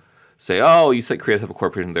to say, oh, you said create a separate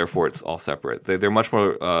corporation, therefore it's all separate. They're much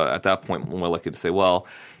more, at that point, more likely to say, well,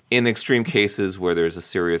 in extreme cases where there's a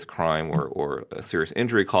serious crime or a serious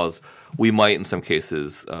injury cause, we might in some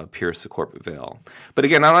cases pierce the corporate veil. But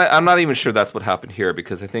again, I'm not even sure that's what happened here,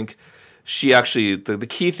 because I think she actually, the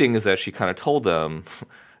key thing is that she kind of told them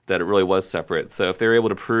that it really was separate. So if they're able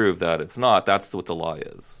to prove that it's not, that's what the law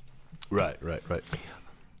is. Right.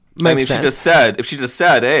 If she just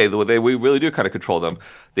said, hey, we really do kind of control them,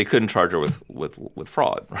 they couldn't charge her with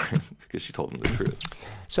fraud, right? Because she told them the truth.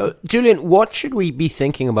 So, Julian, what should we be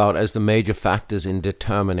thinking about as the major factors in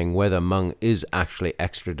determining whether Meng is actually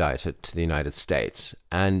extradited to the United States?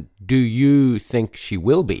 And do you think she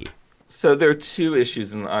will be? So there are two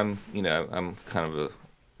issues, and I'm kind of a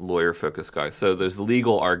lawyer-focused guy. So there's the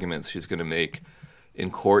legal arguments she's going to make in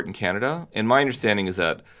court in Canada, and my understanding is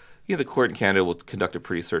that the court in Canada will conduct a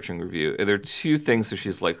pretty searching review. And there are two things that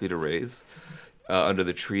she's likely to raise under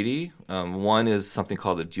the treaty. One is something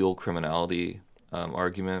called the dual criminality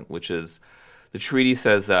argument, which is the treaty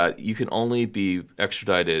says that you can only be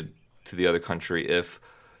extradited to the other country if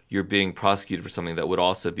you're being prosecuted for something that would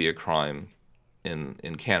also be a crime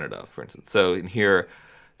in Canada, for instance. So in here,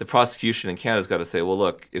 the prosecution in Canada's got to say, well,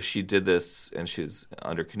 look, if she did this and she's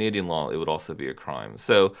under Canadian law, it would also be a crime.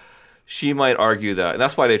 So she might argue that, and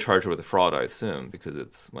that's why they charge her with the fraud, I assume, because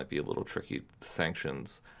it might be a little tricky, the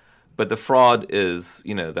sanctions. But the fraud is,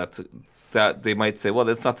 that they might say, well,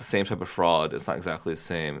 that's not the same type of fraud. It's not exactly the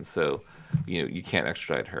same, and so you can't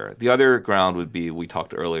extradite her. The other ground would be, we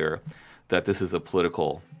talked earlier, that this is a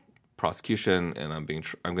political prosecution, and I'm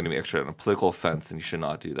going to be extradited on a political offense, and you should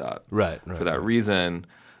not do that. Right. For that reason.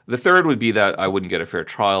 The third would be that I wouldn't get a fair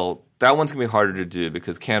trial. That one's going to be harder to do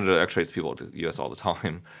because Canada extradites people to the U.S. all the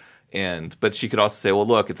time. But she could also say, well,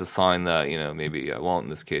 look, it's a sign that maybe I won't in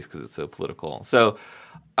this case because it's so political. So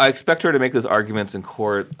I expect her to make those arguments in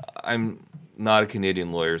court. I'm not a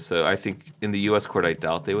Canadian lawyer, so I think in the U.S. court I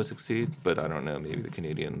doubt they would succeed. But I don't know. Maybe the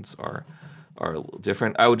Canadians are a little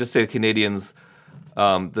different. I would just say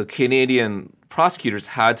the Canadian prosecutors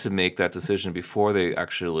had to make that decision before they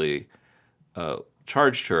actually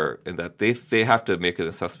charged her, and that they have to make an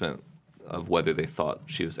assessment of whether they thought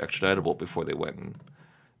she was extraditable before they went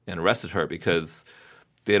and arrested her, because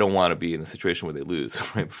they don't want to be in a situation where they lose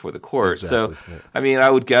right before the court. Exactly, So, right. I mean, I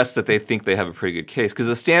would guess that they think they have a pretty good case, because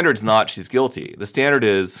the standard's not she's guilty. The standard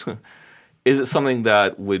is it something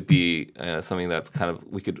that would be something that's kind of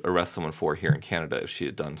we could arrest someone for here in Canada if she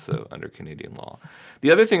had done so under Canadian law.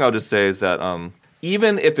 The other thing I'll just say is that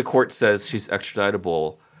even if the court says she's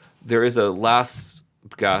extraditable, there is a last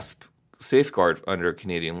gasp safeguard under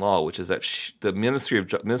Canadian law, which is that the Minister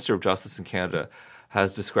of Justice in Canada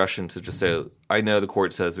has discretion to just say, I know the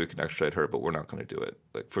court says we can extradite her, but we're not going to do it,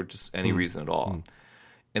 like for just any reason at all.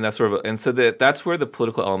 And that's that's where the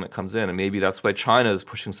political element comes in, and maybe that's why China is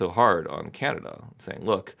pushing so hard on Canada, saying,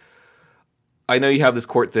 look, I know you have this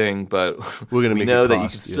court thing, but We're gonna we make know it that you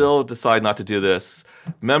cost, can still decide not to do this.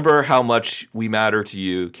 Remember how much we matter to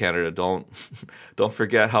you, Canada. Don't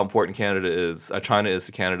forget how important China is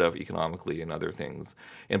to Canada economically and other things.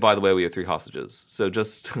 And by the way, we have 3 hostages. So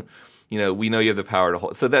just we know you have the power to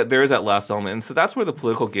hold. So that there is that last element, and so that's where the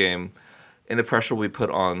political game and the pressure we put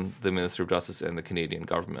on the Minister of Justice and the Canadian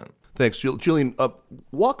government. Thanks, Julian.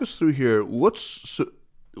 Walk us through here. What's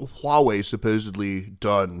Huawei supposedly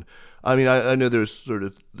done? I mean, I know there's sort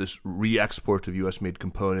of this re-export of U.S.-made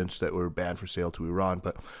components that were banned for sale to Iran,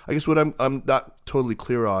 but I guess what I'm not totally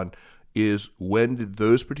clear on is when did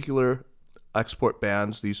those particular export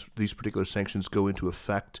bans, these particular sanctions, go into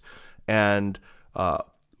effect? And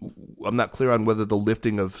I'm not clear on whether the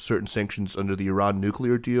lifting of certain sanctions under the Iran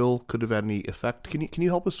nuclear deal could have had any effect. Can you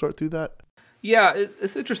help us sort through that? Yeah,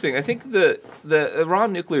 it's interesting. I think the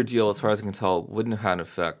Iran nuclear deal, as far as I can tell, wouldn't have had an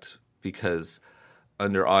effect because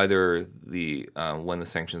under either the when the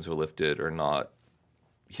sanctions were lifted or not,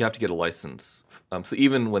 you have to get a license. So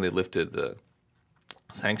even when they lifted the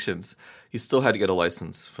sanctions, you still had to get a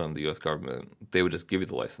license from the U.S. government. They would just give you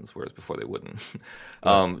the license, whereas before they wouldn't,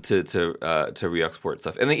 to re-export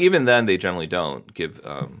stuff. And even then, they generally don't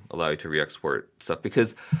allow you to re-export stuff,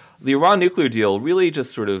 because the Iran nuclear deal really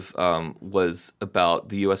just sort of was about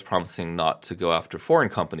the U.S. promising not to go after foreign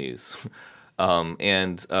companies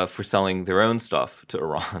and for selling their own stuff to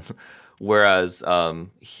Iran. Whereas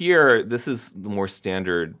here, this is more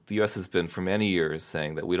standard. The U.S. has been for many years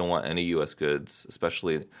saying that we don't want any U.S. goods,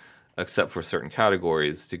 especially except for certain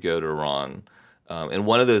categories, to go to Iran. And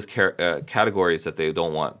one of those categories that they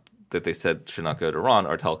don't want, that they said should not go to Iran,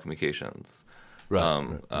 are telecommunications. Right.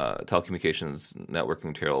 Telecommunications, networking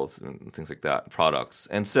materials, and things like that, products.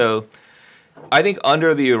 And so I think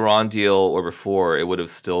under the Iran deal or before, it would have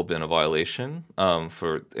still been a violation. And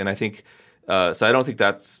I think so. I don't think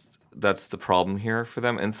that's the problem here for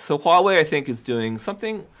them. And so Huawei, I think, is doing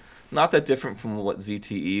something not that different from what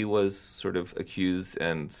ZTE was sort of accused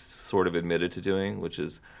and sort of admitted to doing,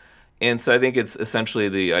 and so I think it's essentially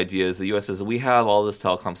the idea is the U.S. says we have all this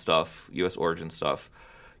telecom stuff, U.S. origin stuff,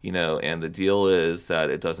 and the deal is that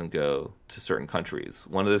it doesn't go to certain countries.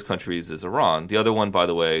 One of those countries is Iran. The other one, by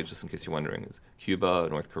the way, just in case you're wondering, is Cuba,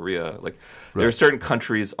 North Korea. There are certain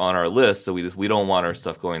countries on our list, so we don't want our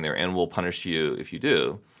stuff going there, and we'll punish you if you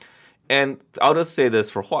do. And I'll just say this: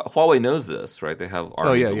 for Huawei knows this, right? They have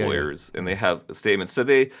armies of lawyers, and they have statements.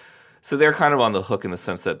 So they're kind of on the hook in the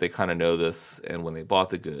sense that they kind of know this, and when they bought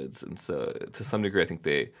the goods, and so to some degree, I think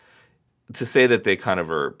to say that they kind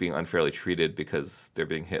of are being unfairly treated because they're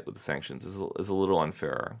being hit with the sanctions is a little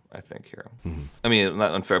unfair, I think here. Mm-hmm. I mean,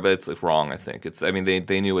 not unfair, but it's wrong. I think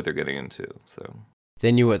they knew what they're getting into, so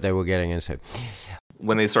they knew what they were getting into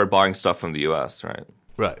when they started buying stuff from the U.S. Right.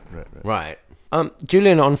 Right.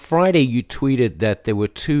 Julian, on Friday you tweeted that there were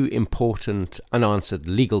 2 important unanswered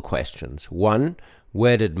legal questions. 1,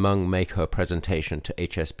 where did Meng make her presentation to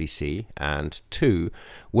HSBC? And 2,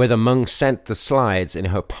 whether Meng sent the slides in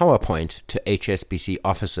her PowerPoint to HSBC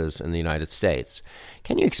officers in the United States.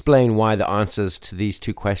 Can you explain why the answers to these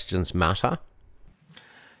 2 questions matter?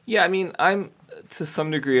 Yeah, I mean, to some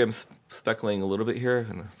degree I'm speculating a little bit here,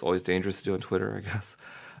 and it's always dangerous to do on Twitter, I guess.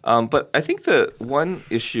 But I think the one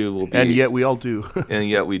issue will be... And yet we all do. And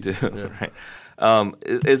yet we do, right?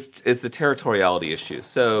 Is the territoriality issue.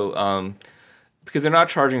 So because they're not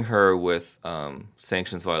charging her with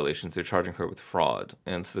sanctions violations, they're charging her with fraud.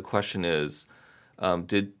 And so the question is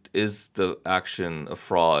the action of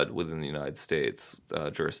fraud within the United States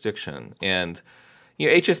jurisdiction? And,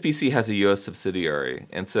 HSBC has a U.S. subsidiary.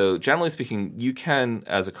 And so generally speaking, you can,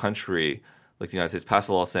 as a country like the United States, pass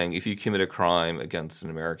a law saying if you commit a crime against an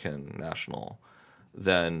American national,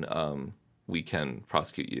 then we can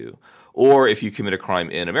prosecute you. Or if you commit a crime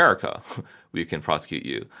in America, we can prosecute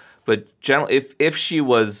you. But generally, if she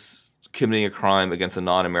was committing a crime against a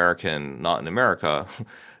non-American not in America,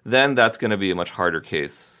 then that's going to be a much harder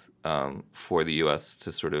case for the U.S.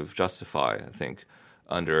 to sort of justify, I think,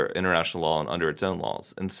 under international law and under its own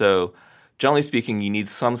laws. And so generally speaking, you need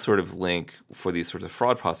some sort of link for these sorts of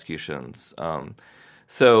fraud prosecutions. My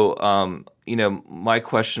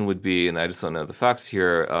question would be, and I just don't know the facts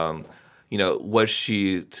here, was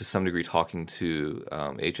she to some degree talking to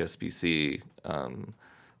HSBC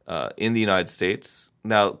in the United States?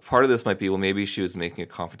 Now, part of this might be, well, maybe she was making a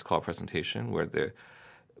conference call presentation where the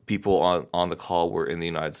people on the call were in the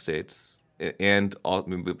United States. But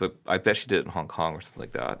I bet she did it in Hong Kong or something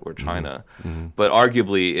like that, or China. Mm-hmm. But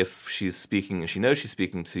arguably, if she's speaking, and she knows she's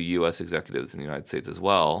speaking to U.S. executives in the United States as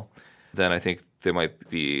well, then I think there might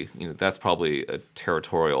be, that's probably a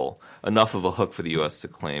territorial enough of a hook for the U.S. to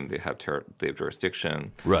claim they have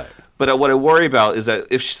jurisdiction. Right. But what I worry about is that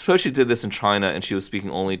if suppose she did this in China and she was speaking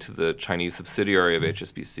only to the Chinese subsidiary of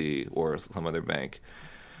HSBC or some other bank,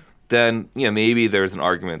 then maybe there's an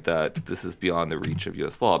argument that this is beyond the reach of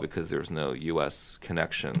U.S. law because there's no U.S.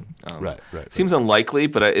 connection. Right. Seems unlikely,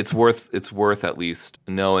 but it's worth at least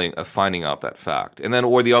finding out that fact. And then,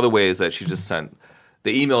 or the other way is that she just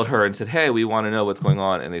they emailed her and said, "Hey, we want to know what's going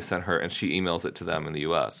on," and they sent her, and she emails it to them in the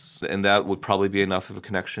U.S. And that would probably be enough of a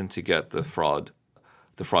connection to get the fraud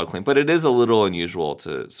claim. But it is a little unusual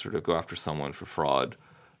to sort of go after someone for fraud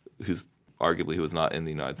who was not in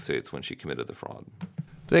the United States when she committed the fraud.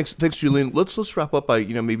 Thanks, Julian. Let's wrap up by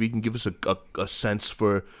maybe you can give us a sense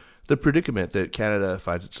for the predicament that Canada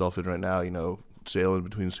finds itself in right now. Sailing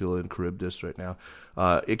between Scylla and Charybdis right now.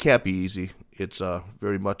 It can't be easy. It's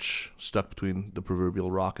very much stuck between the proverbial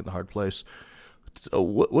rock and the hard place.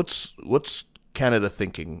 What's Canada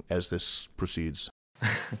thinking as this proceeds?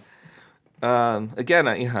 Again,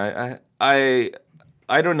 I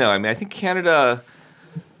don't know. I mean, I think Canada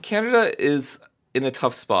is in a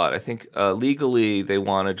tough spot. I think legally they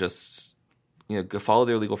want to just follow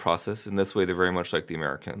their legal process. In this way, they're very much like the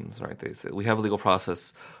Americans, right? They say, we have a legal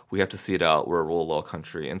process. We have to see it out. We're a rule of law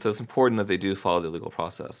country. And so it's important that they do follow the legal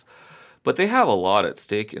process. But they have a lot at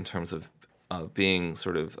stake in terms of being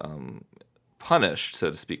sort of punished,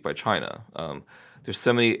 so to speak, by China. There's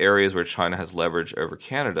so many areas where China has leverage over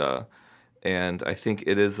Canada. And I think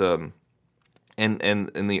it is and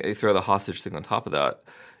they throw the hostage thing on top of that.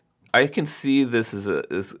 I can see this as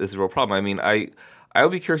a real problem. I mean, I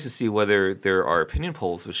would be curious to see whether there are opinion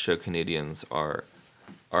polls which show Canadians are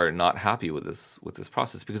not happy with this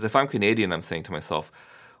process. Because if I'm Canadian, I'm saying to myself,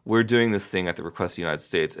 we're doing this thing at the request of the United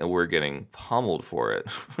States, and we're getting pummeled for it,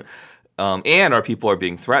 and our people are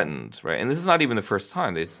being threatened, right? And this is not even the first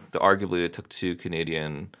time. Arguably, they took 2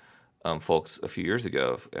 Canadian folks a few years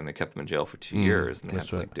ago, and they kept them in jail for 2 years, and they had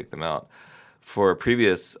to dig them out for a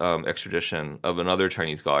previous extradition of another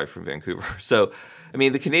Chinese guy from Vancouver. So, I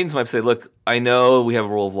mean, the Canadians might say, look, I know we have a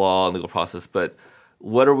rule of law and legal process, but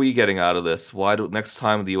what are we getting out of this? Next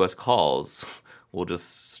time the U.S. calls, we'll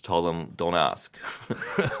just tell them, don't ask.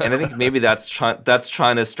 And I think maybe that's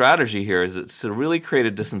China's strategy here, is it's to really create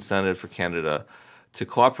a disincentive for Canada to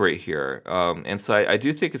cooperate here. And so I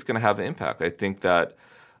do think it's going to have an impact. I think that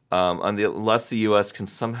unless the U.S. can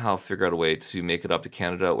somehow figure out a way to make it up to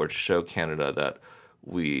Canada or to show Canada that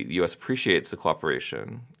the U.S. appreciates the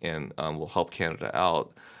cooperation and will help Canada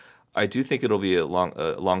out, I do think it'll be a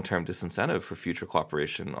long-term disincentive for future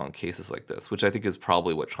cooperation on cases like this, which I think is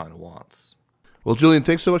probably what China wants. Well, Julian,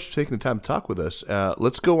 thanks so much for taking the time to talk with us.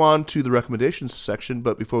 Let's go on to the recommendations section,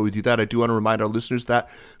 but before we do that, I do want to remind our listeners that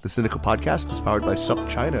the Cynical Podcast is powered by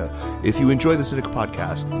SupChina. If you enjoy the Cynical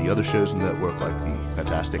Podcast, the other shows in the network like the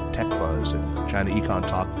fantastic Tech Buzz and China Econ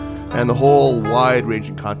Talk, and the whole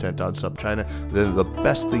wide-ranging content on SupChina, then the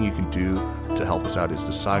best thing you can do to help us out is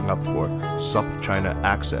to sign up for SupChina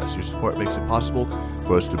Access. Your support makes it possible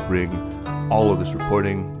for us to bring all of this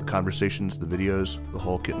reporting, the conversations, the videos, the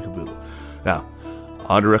whole kit and caboodle. Now,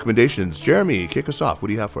 on to recommendations. Jeremy, kick us off. What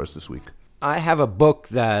do you have for us this week? I have a book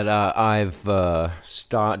that I've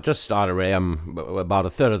just started. I'm about a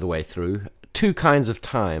third of the way through. 2 Kinds of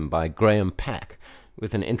Time by Graham Peck,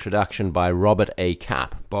 with an introduction by Robert A.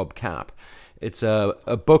 Bob Capp. It's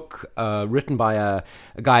a book written by a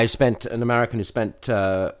guy an American who spent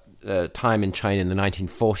time in China in the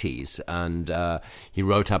 1940s, and he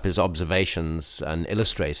wrote up his observations and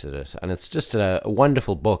illustrated it. And it's just a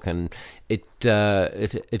wonderful book, and it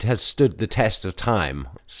has stood the test of time.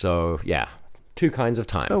 So yeah, two kinds of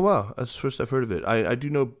time. Oh, wow. That's the first I've heard of it. I do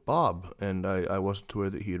know Bob, and I wasn't aware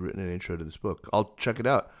that he had written an intro to this book. I'll check it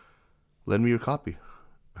out. Lend me your copy.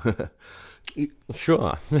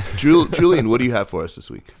 Sure. Julian, what do you have for us this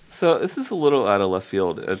week? So this is a little out of left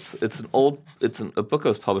field. It's a book that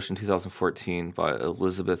was published in 2014 by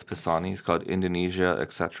Elizabeth Pisani. It's called Indonesia,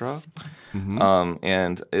 etc.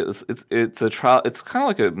 And it's a trial. It's kind of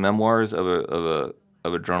like a memoirs of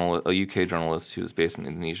a journalist, a UK journalist who was based in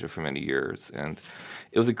Indonesia for many years. And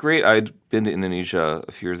it was I'd been to Indonesia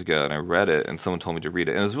a few years ago, and I read it, and someone told me to read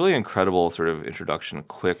it. And it was really an incredible sort of introduction, a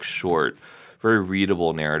quick, short, very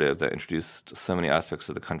readable narrative that introduced so many aspects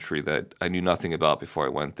of the country that I knew nothing about before I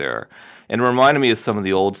went there. And it reminded me of some of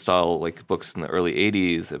the old style like books in the early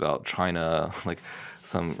 80s about China. Like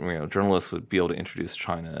some journalists would be able to introduce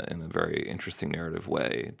China in a very interesting narrative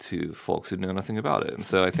way to folks who know nothing about it. And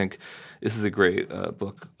so I think this is a great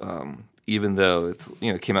book. Even though it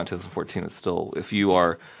came out in 2014, it's still, if you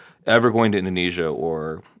are ever going to Indonesia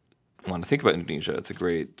or want to think about Indonesia, it's a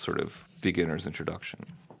great sort of beginner's introduction.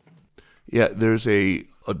 Yeah, there's a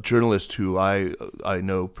journalist who I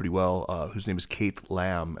know pretty well, whose name is Kate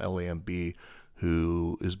Lamb, Lamb,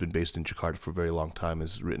 who has been based in Jakarta for a very long time,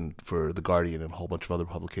 has written for The Guardian and a whole bunch of other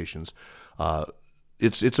publications.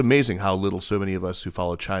 It's amazing how little so many of us who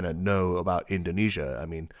follow China know about Indonesia. I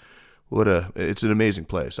mean, it's an amazing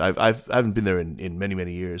place. I haven't been there in many,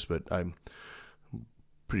 many years, but I'm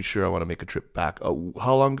pretty sure I want to make a trip back.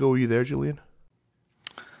 How long ago were you there, Julian?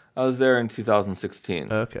 I was there in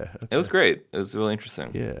 2016. Okay. It was great. It was really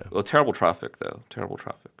interesting. Yeah. Well, terrible traffic though. Terrible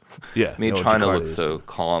traffic. Yeah. Made China look so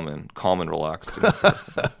calm and relaxed.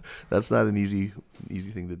 That's not an easy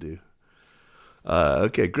thing to do.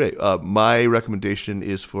 Okay, great. My recommendation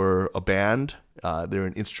is for a band. They're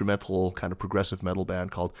an instrumental kind of progressive metal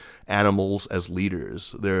band called Animals as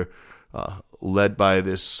Leaders. They're led by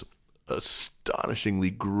this astonishingly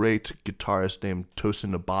great guitarist named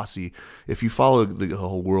Tosin Abasi. If you follow the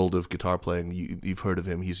whole world of guitar playing, you've heard of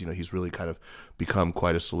him. He's really kind of become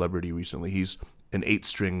quite a celebrity recently. He's an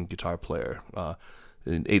 8-string guitar player.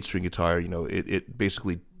 An 8-string guitar, it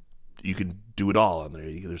basically, you can do it all on there.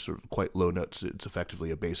 There's sort of quite low notes. It's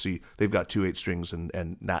effectively a bass. So they've got 2 8-strings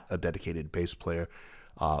and not a dedicated bass player.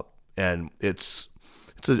 And it's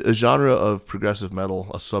a genre of progressive metal,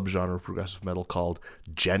 a subgenre of progressive metal called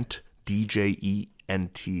djent,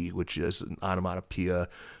 D-J-E-N-T, which is an onomatopoeia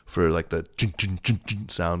for like the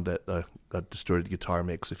sound that a distorted guitar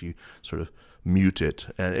makes if you sort of mute it.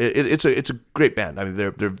 And it's a great band. I mean,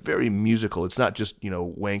 they're very musical. It's not just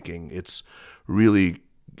wanking. It's really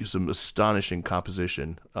some astonishing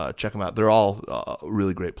composition. Check them out. They're all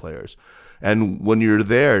really great players. And when you're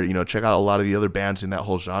there, check out a lot of the other bands in that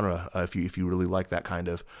whole genre. If you really like that kind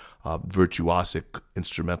of virtuosic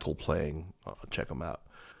instrumental playing, check them out.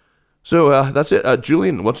 So that's it.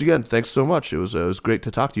 Julian, once again, thanks so much. It was great to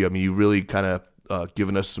talk to you. I mean, you really kind of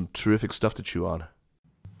given us some terrific stuff to chew on.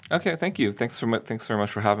 Okay, thank you. Thanks very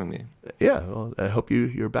much for having me. Yeah, well, I hope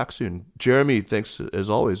you're back soon. Jeremy, thanks as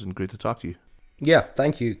always, and great to talk to you. Yeah,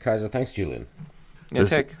 thank you, Kaiser. Thanks, Julian. Yeah,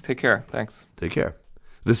 take care. Thanks. Take care.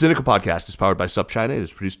 The Cynical Podcast is powered by SupChina. It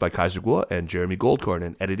is produced by Kaiser Guo and Jeremy Goldkorn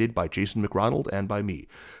and edited by Jason McRonald and by me.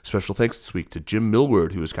 Special thanks this week to Jim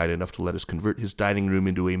Millward, who was kind enough to let us convert his dining room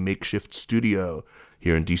into a makeshift studio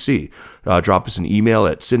here in D.C. Drop us an email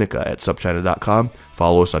at Sinica@supchina.com.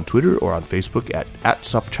 Follow us on Twitter or on Facebook at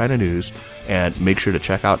SupChina News. And make sure to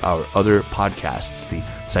check out our other podcasts, the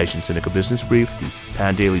Caixin Sinica Business Brief, the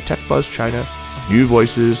Pan Daily Tech Buzz China, New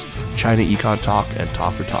Voices, China Econ Talk, and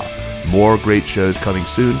Talk for Talk. More great shows coming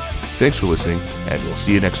soon. Thanks for listening, and we'll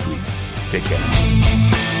see you next week. Take care.